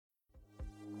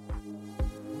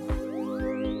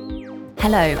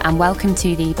Hello and welcome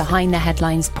to the Behind the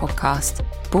Headlines podcast,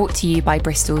 brought to you by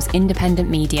Bristol's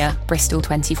independent media, Bristol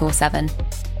 24/7.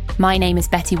 My name is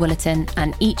Betty Woolerton,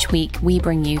 and each week we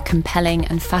bring you compelling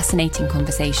and fascinating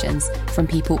conversations from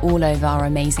people all over our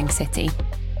amazing city,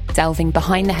 delving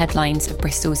behind the headlines of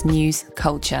Bristol's news,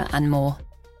 culture and more.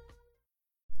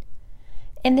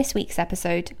 In this week's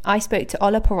episode, I spoke to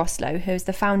Ola Poroslo, who is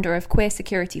the founder of queer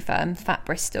security firm PHAT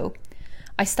Bristol.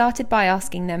 I started by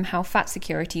asking them how PHAT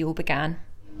Security all began.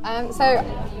 So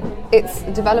it's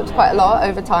developed quite a lot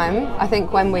over time. I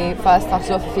think when we first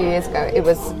started off a few years ago, it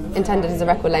was intended as a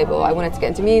record label. I wanted to get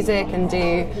into music and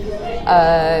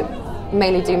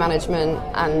mainly do management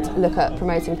and look at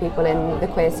promoting people in the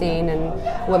queer scene and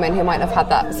women who might have had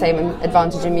that same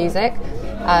advantage in music.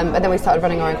 But then we started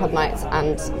running our own club nights,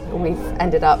 and we've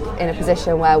ended up in a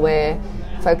position where we're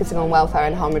focusing on welfare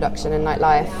and harm reduction in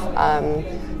nightlife,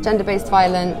 gender-based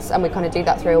violence, and we kind of do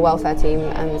that through a welfare team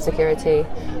and security.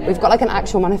 We've got like an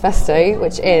actual manifesto,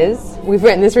 which is, we've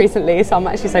written this recently, so I'm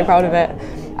actually so proud of it.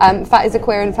 PHAT is a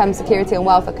queer and femme security and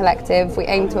welfare collective. We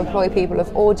aim to employ people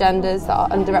of all genders that are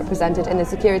underrepresented in the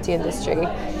security industry.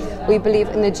 We believe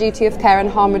in the duty of care and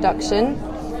harm reduction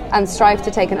and strive to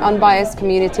take an unbiased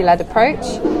community-led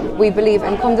approach. We believe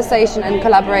in conversation and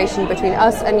collaboration between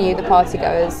us and you, the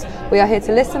partygoers. We are here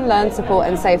to listen, learn, support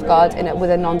and safeguard with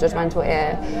a non-judgmental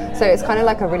ear. So it's kind of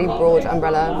like a really broad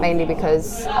umbrella, mainly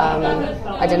because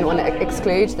I didn't want to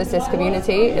exclude the cis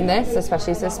community in this,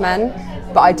 especially cis men.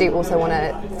 But I do also want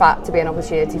PHAT to be an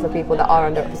opportunity for people that are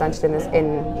underrepresented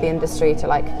in the industry to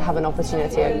like have an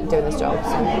opportunity of doing this job.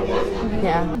 So,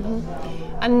 yeah.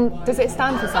 And does it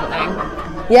stand for something?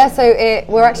 Yeah, so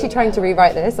we're actually trying to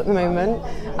rewrite this at the moment,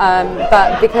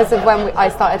 but because of when I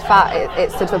started PHAT,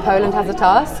 it stood for Poland Has a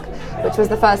Task, which was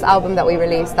the first album that we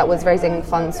released that was raising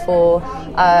funds for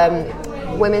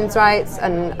women's rights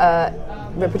and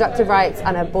reproductive rights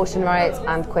and abortion rights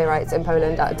and queer rights in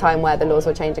Poland at a time where the laws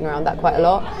were changing around that quite a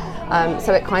lot.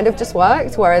 So it kind of just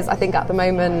worked, whereas I think at the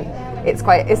moment it's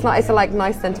a like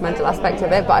nice sentimental aspect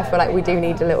of it, but I feel like we do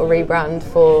need a little rebrand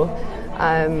for.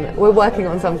 We're working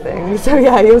on something, so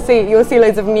yeah, you'll see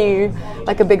loads of new,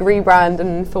 like a big rebrand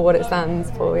and for what it stands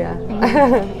for,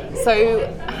 yeah.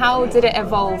 So how did it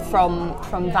evolve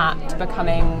from that to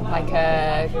becoming like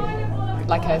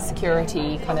a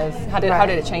security kind of? How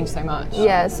did it change so much?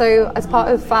 Yeah, so as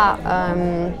part of PHAT,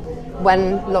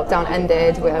 when lockdown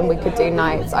ended and we could do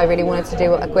nights, I really wanted to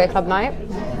do a queer club night.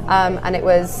 And it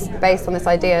was based on this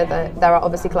idea that there are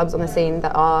obviously clubs on the scene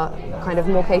that are kind of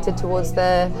more catered towards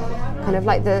the kind of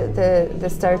like the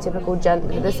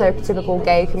stereotypical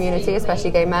gay community,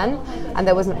 especially gay men, and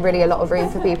there wasn't really a lot of room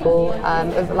for people,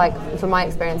 from my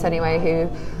experience anyway, who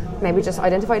maybe just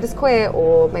identified as queer,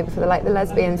 or maybe for the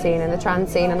lesbian scene and the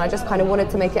trans scene, and I just kind of wanted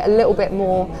to make it a little bit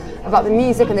more about the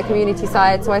music and the community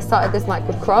side. So I started this night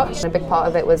called Crotch, and a big part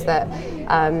of it was that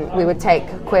we would take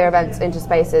queer events into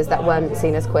spaces that weren't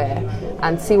seen as queer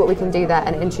and see what we can do there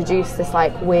and introduce this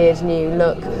like weird new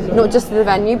look, not just to the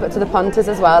venue but to the punters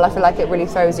as well. I feel like it really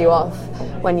throws you off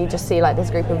when you just see like this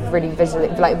group of really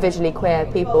visually queer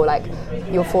people. Like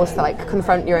you're forced to like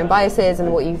confront your own biases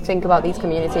and what you think about these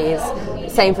communities.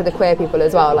 Same for the queer people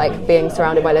as well, like being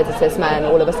surrounded by loads of cis men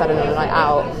all of a sudden on a night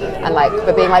out, and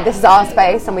but being like, this is our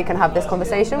space and we can have this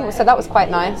conversation. So that was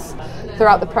quite nice.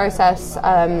 Throughout the process,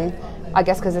 I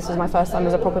guess because this was my first time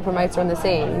as a proper promoter on the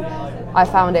scene, I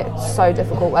found it so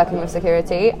difficult working with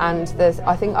security, and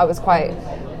I think I was quite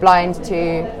blind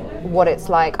to what it's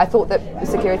like. I thought that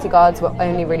security guards were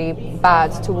only really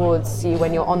bad towards you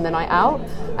when you're on the night out,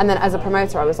 and then as a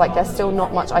promoter I was like, there's still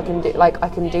not much I can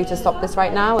do to stop this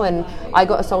right now. And I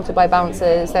got assaulted by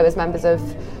bouncers. There was members of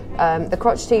the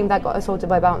Crotch team that got assaulted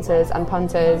by bouncers and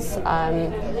punters,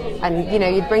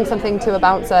 and you'd bring something to a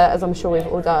bouncer, as I'm sure we've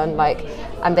all done,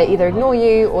 and they either ignore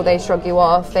you or they shrug you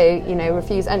off, they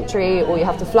refuse entry, or you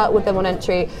have to flirt with them on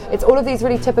entry. It's all of these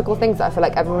really typical things that I feel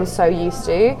like everyone's so used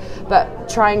to, but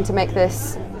trying to make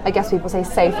this, I guess people say,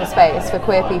 safer space for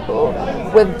queer people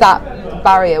with that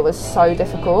barrier was so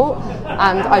difficult.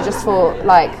 And I just thought,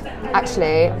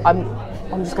 actually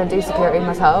I'm just going to do security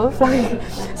myself.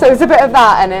 So it was a bit of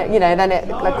that,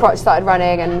 and Crotch started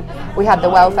running, and we had the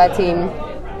welfare team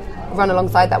run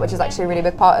alongside that, which is actually a really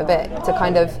big part of it. To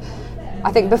kind of,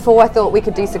 I think before I thought we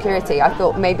could do security, I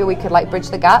thought maybe we could bridge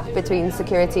the gap between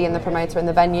security and the promoter and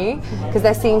the venue, because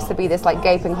there seems to be this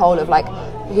gaping hole of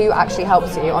who actually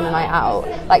helps you on a night out.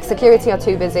 Security are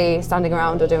too busy standing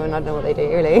around or doing, I don't know what they do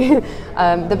really.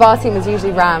 The bar team is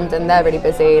usually rammed and they're really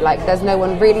busy. There's no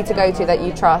one really to go to that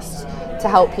you trust to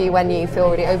help you when you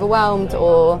feel really overwhelmed,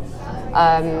 or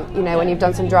you know, when you've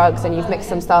done some drugs and you've mixed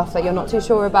some stuff that you're not too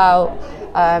sure about,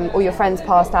 or your friend's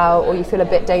passed out, or you feel a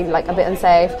bit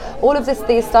unsafe. All of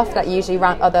these stuff that usually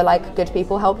other like good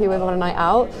people help you with on a night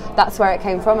out. That's where it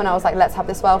came from, and I was like, let's have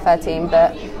this welfare team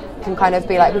that can kind of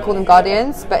be like, we call them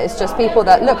guardians, but it's just people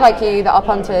that look like you, that are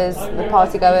punters, the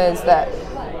party goers, that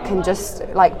can just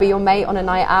like be your mate on a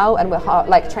night out. And we're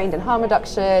like trained in harm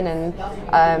reduction,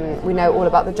 and we know all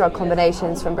about the drug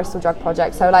combinations from Bristol Drug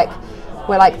Project. So like,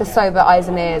 we're like the sober eyes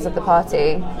and ears of the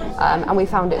party, and we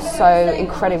found it so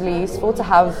incredibly useful to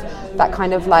have that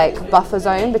kind of like buffer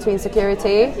zone between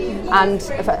security and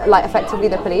like effectively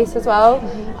the police as well.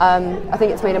 I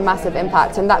think it's made a massive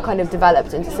impact, and that kind of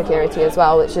developed into security as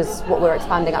well, which is what we're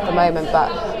expanding at the moment.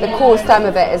 But the core stem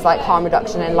of it is like harm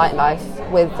reduction and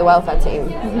nightlife with the welfare team.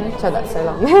 So that's so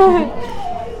long.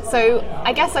 So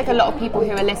I guess like a lot of people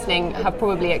who are listening have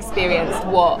probably experienced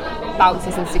what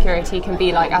bouncers and security can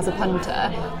be like as a punter.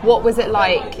 What was it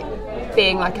like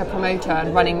being like a promoter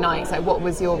and running nights? Like, what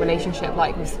was your relationship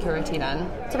like with security then?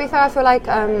 To be fair, I feel like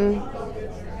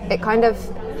it kind of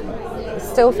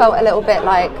still felt a little bit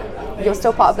like you're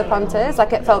still part of the punters.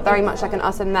 Like, it felt very much like an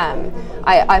us and them.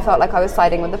 I felt like I was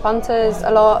siding with the punters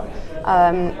a lot,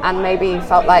 and maybe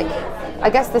felt like, I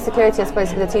guess the security is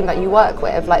supposed to be the team that you work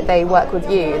with, like they work with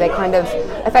you. They kind of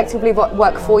effectively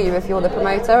work for you if you're the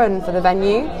promoter and for the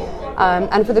venue,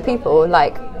 and for the people.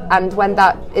 Like, and when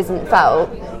that isn't felt,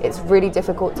 it's really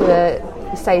difficult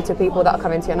to say to people that are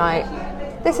coming to your night,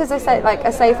 this is a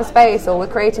safer space, or we're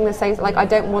creating the safe. Like, I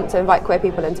don't want to invite queer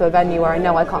people into a venue where I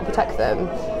know I can't protect them.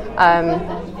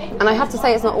 And I have to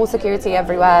say, it's not all security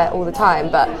everywhere all the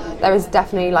time, but there is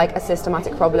definitely like a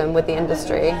systematic problem with the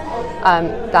industry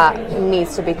that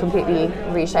needs to be completely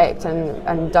reshaped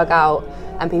and dug out,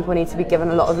 and people need to be given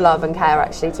a lot of love and care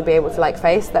actually to be able to like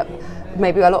face that.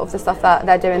 Maybe a lot of the stuff that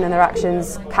they're doing in their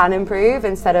actions can improve,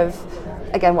 instead of,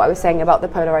 again, what I was saying about the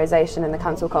polarisation and the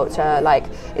cancel culture. Like,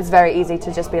 it's very easy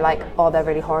to just be like, oh, they're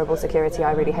really horrible security,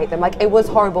 I really hate them. Like, it was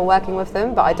horrible working with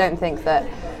them, but I don't think that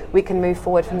we can move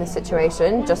forward from this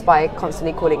situation just by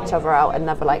constantly calling each other out and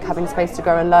never like having space to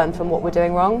grow and learn from what we're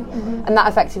doing wrong. And that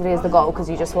effectively is the goal, because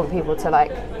you just want people to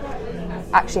like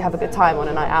actually have a good time on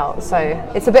a night out. So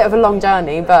it's a bit of a long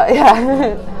journey, but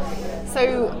yeah.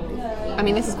 So, I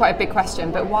mean, this is quite a big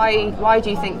question, but why do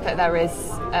you think that there is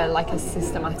like a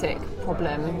systematic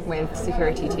problem with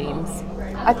security teams?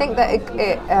 I think that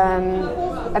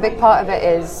a big part of it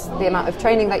is the amount of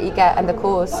training that you get and the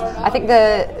course. I think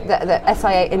the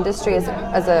SIA industry as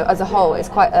a whole is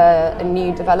quite a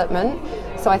new development.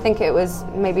 So I think it was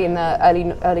maybe in the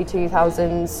early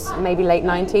 2000s, maybe late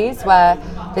 90s, where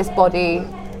this body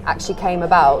actually came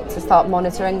about to start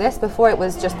monitoring this. Before, it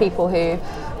was just people who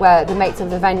were the mates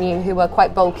of the venue, who were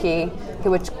quite bulky,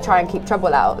 who would try and keep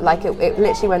trouble out. Like, it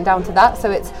literally went down to that. So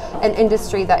it's an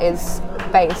industry that is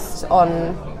based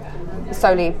on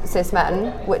solely cis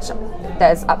men, which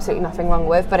there's absolutely nothing wrong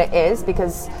with, but it is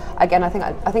because, again, I think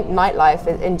nightlife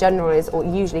in general is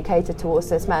usually catered towards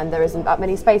cis men. There isn't that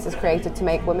many spaces created to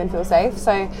make women feel safe.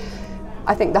 So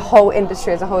I think the whole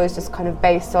industry as a whole is just kind of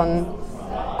based on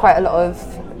quite a lot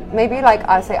of, maybe like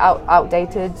I say,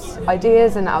 outdated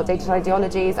ideas and outdated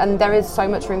ideologies, and there is so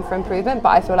much room for improvement, but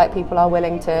I feel like people are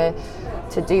willing to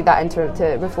do that and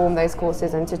to reform those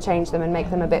courses and to change them and make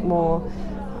them a bit more,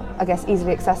 I guess,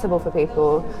 easily accessible for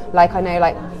people. Like, I know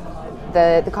like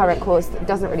the current course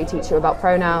doesn't really teach you about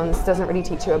pronouns, doesn't really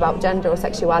teach you about gender or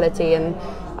sexuality, and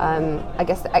I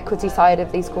guess the equity side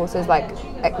of these courses, like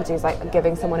equity is like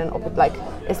giving someone like,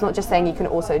 it's not just saying you can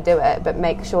also do it, but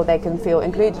make sure they can feel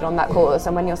included on that course.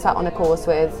 And when you're sat on a course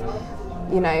with,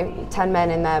 10 men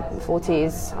in their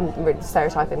 40s, I'm really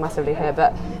stereotyping massively here,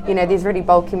 but these really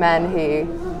bulky men who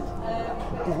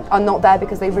are not there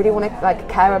because they really want to like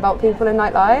care about people in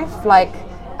nightlife. Like,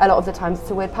 a lot of the times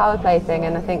it's a weird power play thing,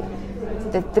 and I think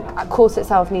the course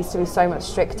itself needs to be so much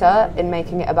stricter in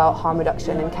making it about harm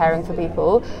reduction and caring for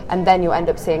people, and then you'll end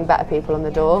up seeing better people on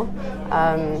the door.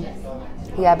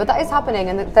 But that is happening,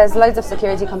 and there's loads of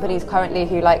security companies currently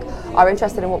who like are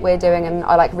interested in what we're doing and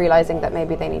are like realizing that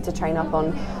maybe they need to train up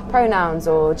on pronouns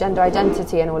or gender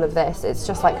identity and all of this. It's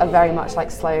just like a very much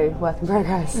like slow work in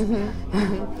progress.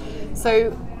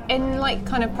 So in like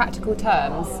kind of practical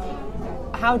terms,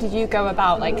 how did you go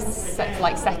about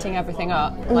setting everything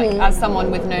up? Like, as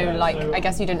someone with no, like, I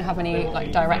guess you didn't have any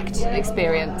like direct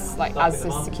experience like as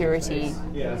a security.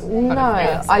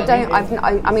 No, I don't.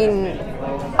 I mean,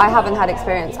 I haven't had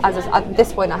experience at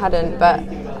this point. I hadn't, but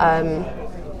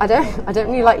I don't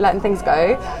really like letting things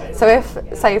go. So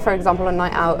if, say, for example, on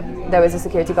night out, there was a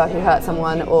security guard who hurt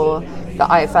someone, or that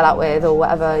I fell out with, or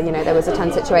whatever, you know, there was a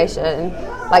tense situation,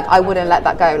 like I wouldn't let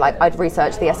that go. Like I'd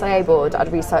research the SIA board,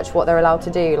 I'd research what they're allowed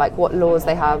to do, like what laws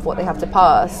they have, what they have to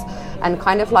pass, and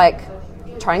kind of like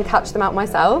try and catch them out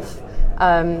myself.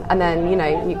 And then, you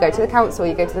know, you go to the council,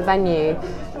 you go to the venue,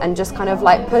 and just kind of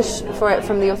like push for it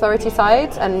from the authority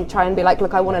side and try and be like,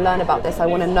 look, I want to learn about this, I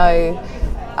want to know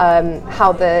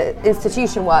how the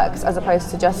institution works, as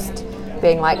opposed to just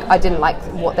being like, I didn't like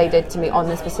what they did to me on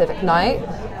this specific night.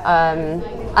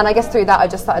 And I guess through that I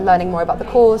just started learning more about the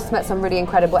course, met some really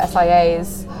incredible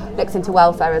SIAs, looked into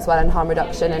welfare as well and harm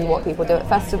reduction and what people do at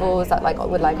festivals, that like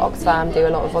would like Oxfam do a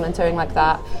lot of volunteering like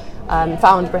that.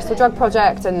 Found Bristol Drug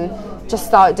Project and just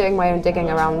started doing my own digging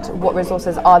around what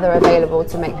resources are there available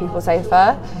to make people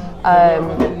safer.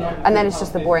 And then it's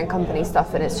just the boring company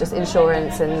stuff, and it's just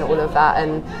insurance and all of that.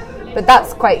 But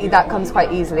that comes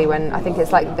quite easily when I think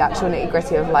it's like the actual nitty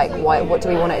gritty of like what do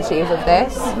we want to achieve with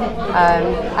this.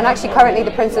 And actually currently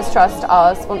the Princess Trust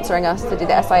are sponsoring us to do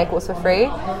the SIA course for free.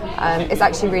 It's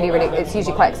actually really, it's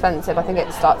usually quite expensive. I think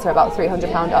it starts at about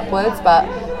 £300 upwards,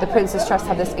 but the Princess Trust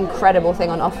have this incredible thing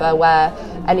on offer where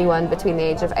anyone between the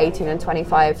age of 18 and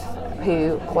 25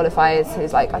 who qualifies,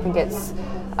 who's like, I think it's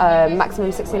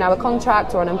maximum 16-hour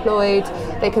contract or unemployed,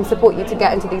 they can support you to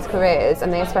get into these careers,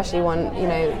 and they especially want, you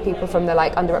know, people from the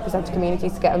like underrepresented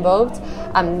communities to get involved,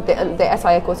 and the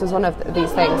SIA course was one of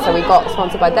these things, so we got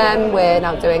sponsored by them. We're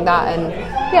now doing that, and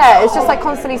yeah, it's just like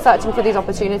constantly searching for these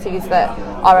opportunities that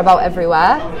are about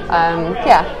everywhere.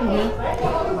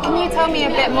 Can you tell me a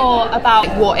bit more about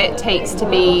what it takes to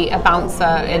be a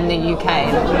bouncer in the UK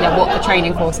and what the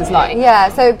training course is like? Yeah,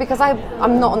 so because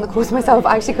I'm not on the course myself,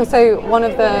 actually, so one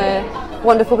of the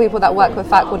wonderful people that work with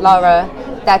PHAT called Lara,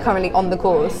 they're currently on the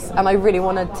course, and I really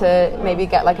wanted to maybe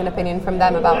get like an opinion from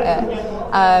them about it.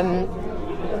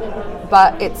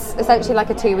 But it's essentially like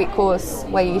a 2-week course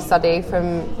where you study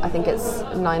from, I think it's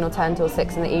 9 or 10 till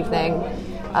 6 in the evening.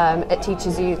 It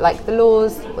teaches you like the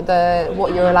laws,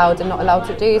 what you're allowed and not allowed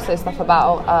to do, so stuff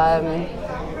about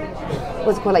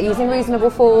what's it called, like using reasonable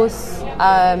force,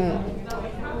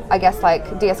 I guess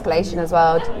like de-escalation as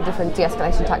well, different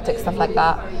de-escalation tactics, stuff like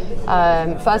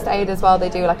that. First aid as well, they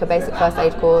do like a basic first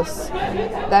aid course.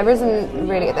 There isn't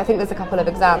really, I think there's a couple of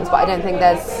exams, but I don't think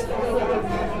there's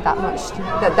that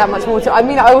much more to. I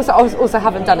mean, I also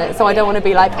haven't done it, so I don't want to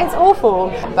be like it's awful,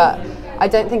 but I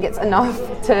don't think it's enough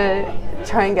to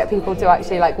try and get people to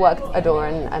actually like work a door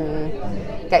and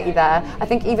get you there. I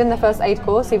think even the first aid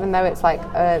course, even though it's like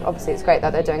obviously it's great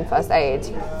that they're doing first aid,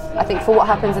 I think for what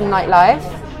happens in nightlife,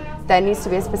 there needs to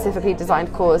be a specifically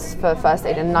designed course for first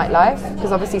aid in nightlife,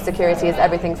 because obviously security is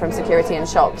everything from security in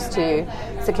shops to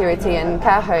security in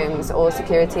care homes or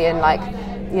security in like,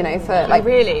 you know, for like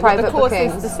private the course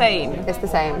bookings. Is the same? It's the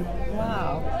same.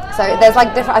 Wow. So there's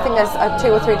like different, I think there's 2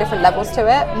 or 3 different levels to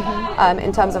it,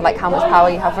 in terms of like how much power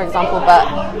you have, for example, but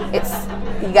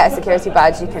you get a security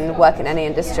badge, you can work in any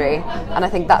industry, and I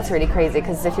think that's really crazy,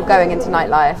 because if you're going into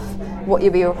nightlife, what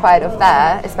you'll be required of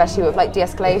there, especially with like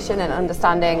de-escalation and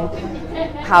understanding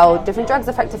how different drugs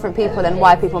affect different people and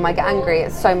why people might get angry,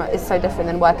 it's so different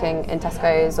than working in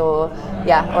Tesco's or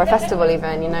a festival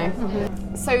even, you know.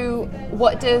 Mm-hmm. So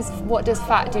what does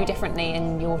PHAT do differently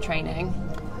in your training?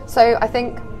 So I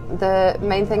think the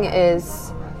main thing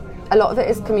is a lot of it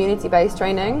is community-based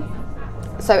training.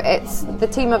 So it's the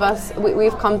team of us,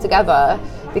 we've come together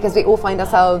because we all find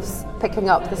ourselves picking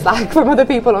up the slack from other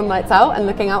people on nights out and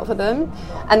looking out for them.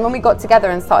 And when we got together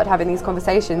and started having these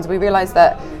conversations, we realised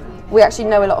that we actually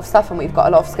know a lot of stuff and we've got a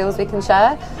lot of skills we can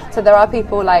share. So there are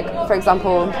people like, for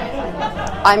example,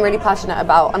 I'm really passionate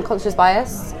about unconscious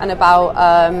bias and about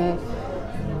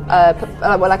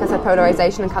like I said,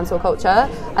 polarisation and cancel culture,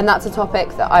 and that's a topic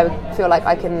that I feel like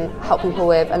I can help people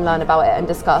with and learn about it and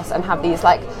discuss and have these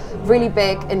like really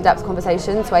big in-depth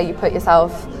conversations where you put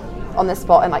yourself on the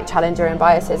spot and like challenge your own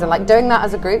biases, and like doing that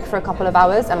as a group for a couple of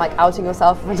hours and like outing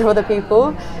yourself in front of other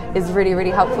people is really,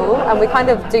 really helpful. And we kind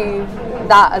of do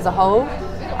that as a whole.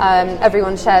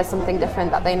 Everyone shares something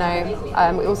different that they know.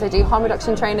 We also do harm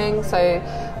reduction training, so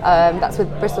that's with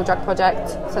Bristol Drug Project,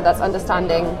 so that's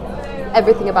understanding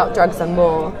everything about drugs and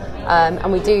more,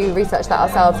 and we do research that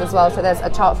ourselves as well. So there's a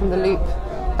chart from the Loop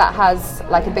that has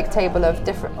like a big table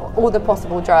of all the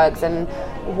possible drugs and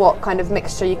what kind of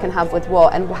mixture you can have with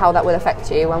what and how that will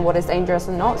affect you and what is dangerous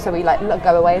and not. So we like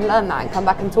go away and learn that and come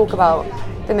back and talk about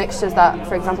the mixtures that,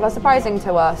 for example, are surprising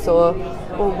to us, or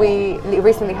we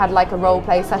recently had like a role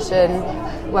play session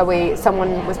where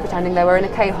someone was pretending they were in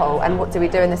a K-hole, and what do we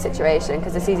do in this situation,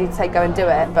 because it's easy to say go and do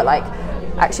it, but like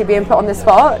actually being put on the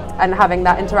spot and having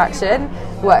that interaction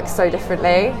works so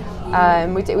differently.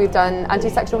 We've done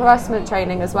anti-sexual harassment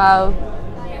training as well.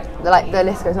 like the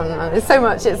list goes on and on. There's so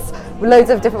much. It's loads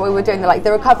of different ways we're doing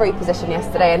the recovery position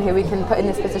yesterday and who we can put in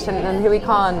this position and who we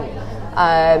can't.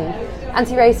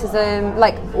 Anti-racism,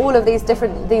 like all of these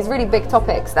really big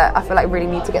topics that I feel like really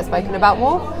need to get spoken about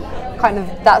more. Kind of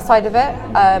that side of it.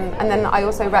 And then I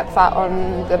also rep PHAT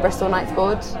on the Bristol Nights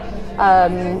board.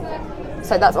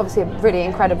 So that's obviously a really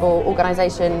incredible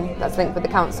organisation that's linked with the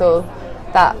council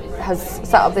that has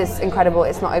set up this incredible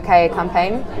It's Not Okay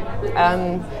campaign.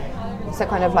 So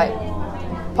kind of like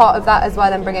part of that as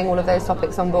well, and bringing all of those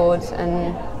topics on board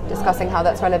and discussing how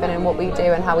that's relevant in what we do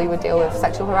and how we would deal with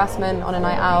sexual harassment on a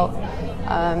night out.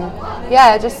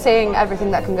 Just seeing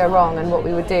everything that can go wrong and what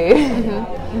we would do.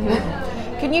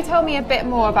 Can you tell me a bit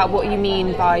more about what you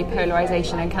mean by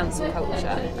polarisation and cancel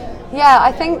culture? Yeah,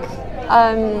 I think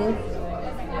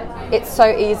it's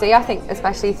so easy, I think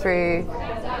especially through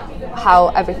how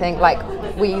everything, like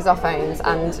we use our phones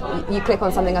and you click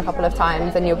on something a couple of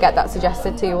times and you'll get that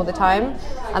suggested to you all the time,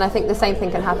 and I think the same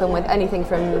thing can happen with anything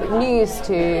from news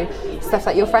to stuff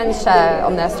that your friends share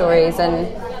on their stories, and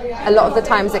a lot of the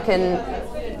times it can,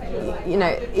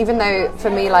 even though for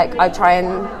me, like I try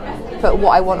and put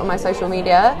what I want on my social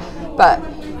media, but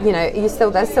there's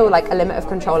still like a limit of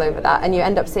control over that, and you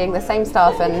end up seeing the same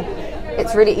stuff, and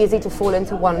it's really easy to fall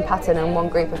into one pattern and one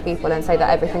group of people and say that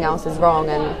everything else is wrong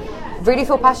and really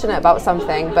feel passionate about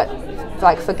something but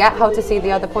like forget how to see the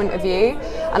other point of view.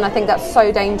 And I think that's so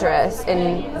dangerous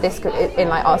in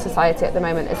like our society at the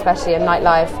moment, especially in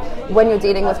nightlife, when you're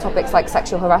dealing with topics like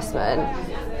sexual harassment.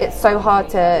 It's so hard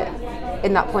to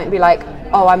in that point be like,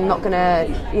 oh, I'm not gonna,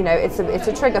 it's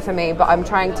a trigger for me, but I'm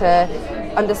trying to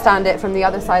understand it from the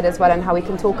other side as well, and how we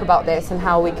can talk about this and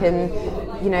how we can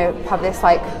have this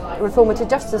like reformative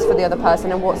justice for the other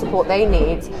person and what support they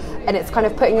need. And it's kind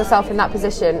of putting yourself in that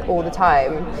position all the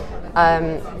time,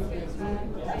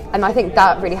 and I think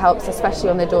that really helps, especially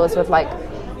on the doors with like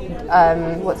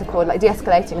like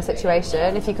de-escalating a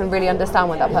situation, if you can really understand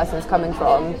where that person's coming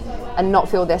from and not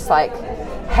feel this like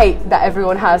hate that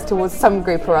everyone has towards some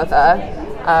group or other.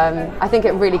 I think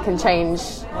it really can change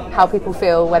how people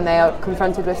feel when they are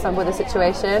confronted with a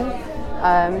situation.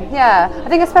 I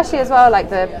think especially as well, like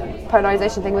the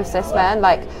polarisation thing with cis men,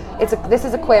 like this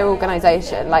is a queer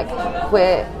organisation, like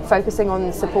we're focusing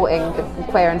on supporting the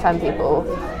queer and femme people,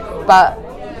 but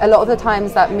a lot of the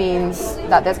times that means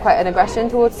that there's quite an aggression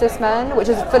towards cis men, which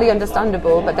is fully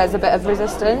understandable, but there's a bit of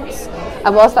resistance,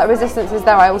 and whilst that resistance is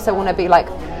there, I also want to be like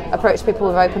approach people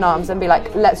with open arms and be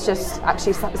like, let's just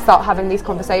actually start having these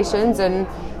conversations and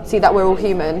see that we're all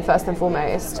human first and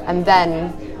foremost, and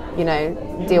then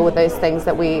deal with those things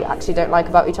that we actually don't like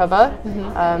about each other.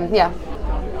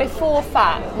 Before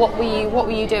PHAT, what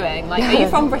were you doing? Like, are you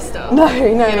from Bristol? No.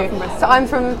 You're not from Bristol. So I'm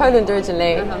from Poland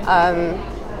originally,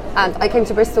 and I came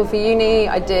to Bristol for uni.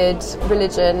 I did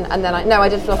religion, and then I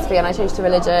did philosophy, and I changed to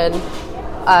religion.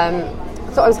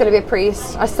 Thought I was going to be a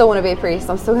priest. I still want to be a priest.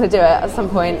 I'm still going to do it at some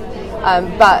point.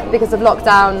 But because of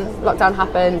lockdown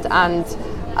happened, and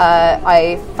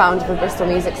I found the Bristol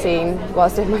music scene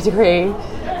whilst doing my degree,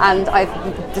 and I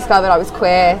discovered I was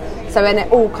queer. So then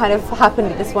it all kind of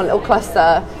happened in this one little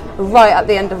cluster right at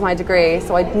the end of my degree.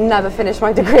 So I'd never finished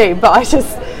my degree, but I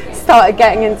just started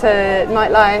getting into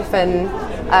nightlife, and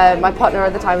my partner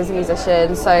at the time was a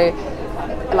musician, so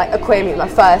like my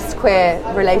first queer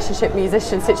relationship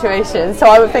musician situation. So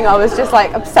I would think I was just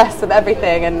like obsessed with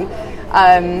everything, and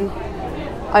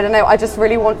I don't know, I just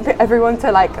really want everyone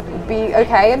to like be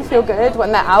okay and feel good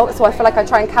when they're out. So I feel like I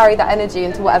try and carry that energy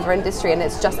into whatever industry, and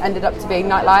it's just ended up to being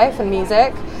nightlife and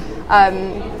music.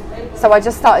 So I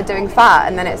just started doing PHAT,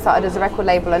 and then it started as a record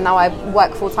label, and now I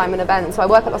work full-time in events. So I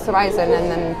work at Lost Horizon, and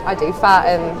then I do PHAT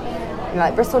and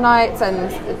like Bristol Nights,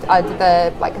 and I did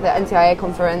the NTIA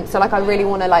conference. So like I really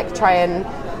want to like try and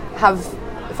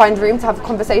find room to have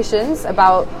conversations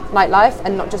about nightlife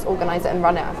and not just organise it and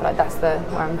run it. I feel like that's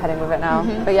where I'm heading with it now.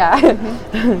 But yeah.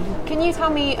 Can you tell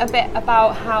me a bit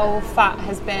about how PHAT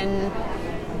has been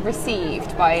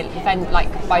received by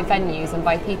venues and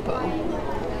by people?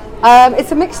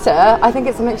 It's a mixture. I think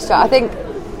it's a mixture. I think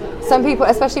some people,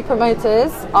 especially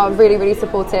promoters, are really, really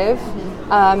supportive.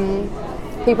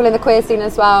 People in the queer scene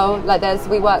as well. Like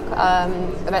we work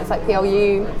events like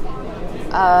PLU.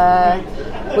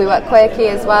 We work Queerkey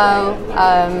as well.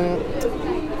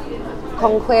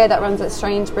 Conqueer that runs at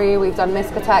Strange Brew. We've done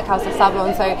Miskatech, House of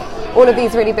Savon. So all of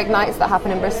these really big nights that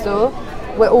happen in Bristol,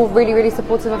 we're all really, really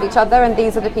supportive of each other, and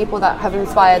these are the people that have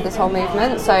inspired this whole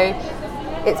movement. So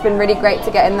it's been really great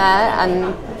to get in there,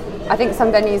 and I think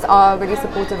some venues are really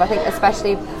supportive. I think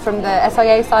especially from the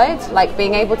SIA side, like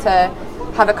being able to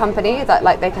have a company that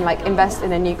like they can like invest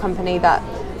in a new company that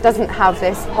doesn't have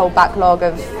this whole backlog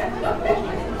of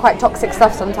quite toxic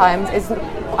stuff sometimes is,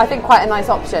 I think, quite a nice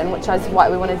option, which is why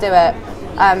we want to do it.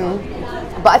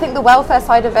 But I think the welfare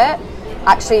side of it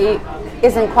actually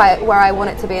isn't quite where I want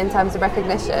it to be in terms of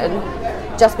recognition,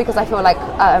 just because I feel like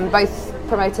both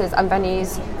promoters and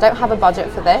venues don't have a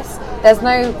budget for this. There's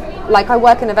no, like, I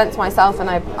work in events myself and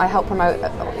I help promote,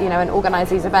 and organise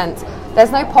these events.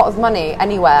 There's no pot of money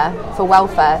anywhere for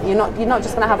welfare. You're not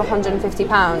just going to have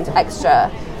 £150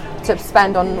 extra to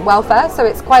spend on welfare. So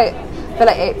it's quite, I feel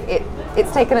like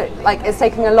it's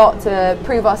taken a lot to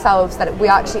prove ourselves that we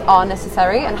actually are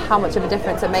necessary and how much of a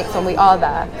difference it makes when we are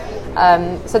there.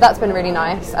 So that's been really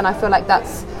nice, and I feel like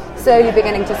that's slowly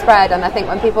beginning to spread. And I think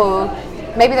when people,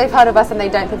 maybe they've heard of us and they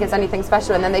don't think it's anything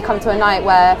special, and then they come to a night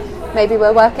where maybe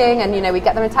we're working and we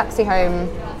get them a taxi home,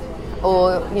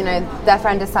 or their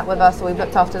friend is sat with us, or we've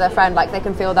looked after their friend, like they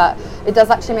can feel that it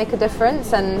does actually make a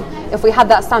difference. And if we had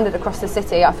that standard across the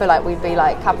city, I feel like we'd be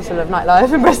like capital of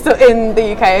nightlife in Bristol, in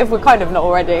the UK, if we're kind of not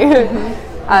already.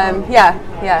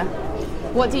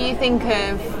 What do you think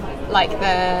of like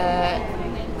the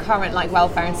current like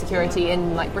welfare and security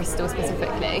in like Bristol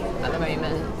specifically at the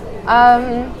moment?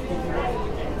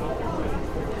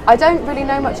 I don't really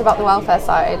know much about the welfare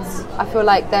sides. I feel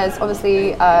like there's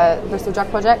obviously Bristol Drug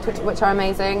Project, which are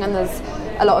amazing, and there's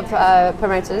a lot of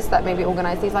promoters that maybe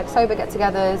organise these like sober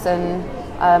get-togethers, and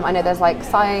I know there's like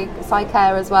Psy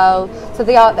Care as well. So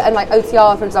they are, and like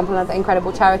OTR, for example, another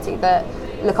incredible charity that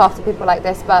look after people like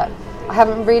this. But I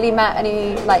haven't really met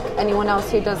anyone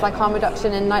else who does like harm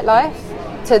reduction in nightlife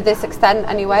to this extent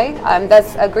anyway.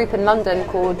 There's a group in London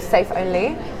called Safe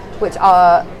Only, which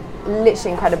are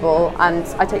literally incredible, and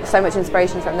I take so much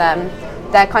inspiration from them.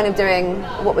 They're kind of doing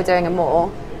what we're doing and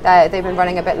more. They've been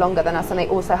running a bit longer than us, and they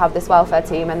also have this welfare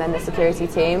team and then the security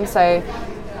team. So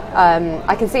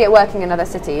I can see it working in other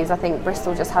cities. I think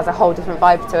Bristol just has a whole different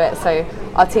vibe to it, so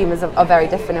our team are very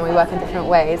different and we work in different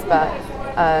ways, but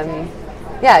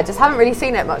just haven't really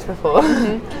seen it much before.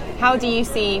 How do you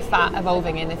see PHAT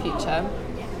evolving in the future?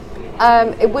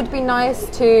 It would be nice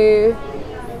to,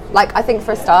 I think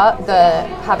for a start,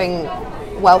 having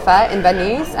welfare in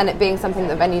venues and it being something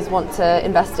that venues want to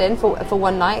invest in for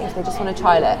one night, if they just want to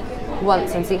trial it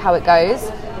once and see how it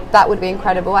goes. That would be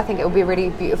incredible. I think it would be a really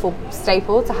beautiful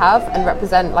staple to have and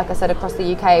represent, like I said, across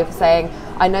the UK, for saying,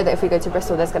 I know that if we go to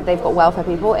Bristol, they've got welfare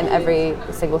people in every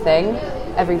single thing,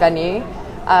 every venue.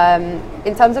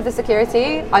 In terms of the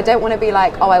security, I don't want to be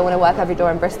like, I want to work every door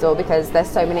in Bristol, because there's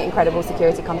so many incredible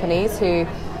security companies who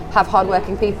have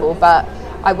hardworking people, but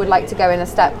I would like to go in a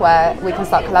step where we can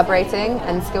start collaborating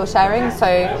and skill sharing.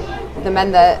 So the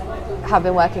men that have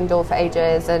been working door for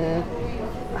ages, and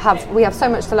we have so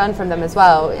much to learn from them as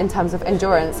well in terms of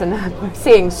endurance and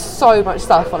seeing so much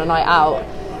stuff on a night out.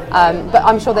 But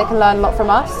I'm sure they can learn a lot from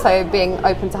us. So being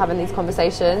open to having these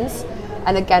conversations,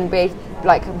 and again,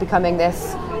 becoming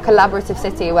this collaborative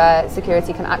city where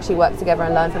security can actually work together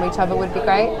and learn from each other would be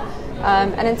great.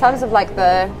 And in terms of I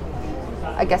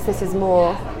guess this is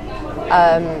more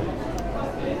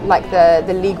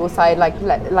the legal side,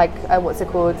 what's it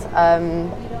called,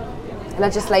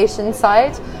 legislation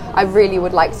side. I really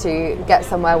would like to get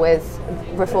somewhere with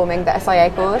reforming the SIA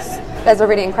course. There's a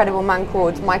really incredible man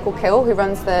called Michael Kill who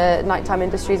runs the Nighttime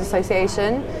Industries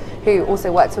Association, who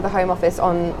also works with the Home Office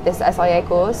on this SIA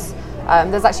course.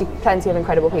 There's actually plenty of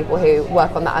incredible people who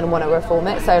work on that and want to reform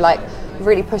it. So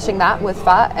really pushing that with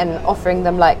PHAT and offering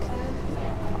them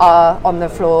on the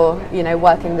floor,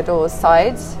 working the doors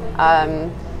sides.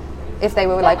 If they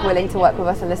were willing to work with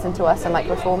us and listen to us and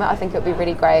reform it, I think it would be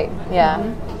really great. Yeah.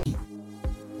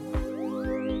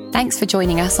 Thanks for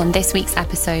joining us on this week's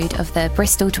episode of the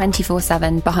Bristol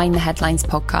 24/7 Behind the Headlines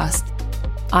podcast.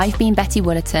 I've been Betty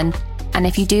Woolerton, and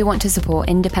if you do want to support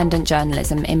independent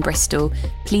journalism in Bristol,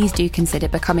 please do consider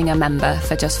becoming a member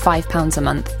for just £5 a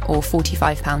month or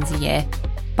 £45 a year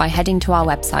by heading to our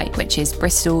website, which is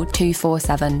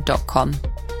bristol247.com.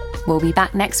 We'll be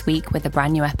back next week with a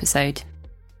brand new episode.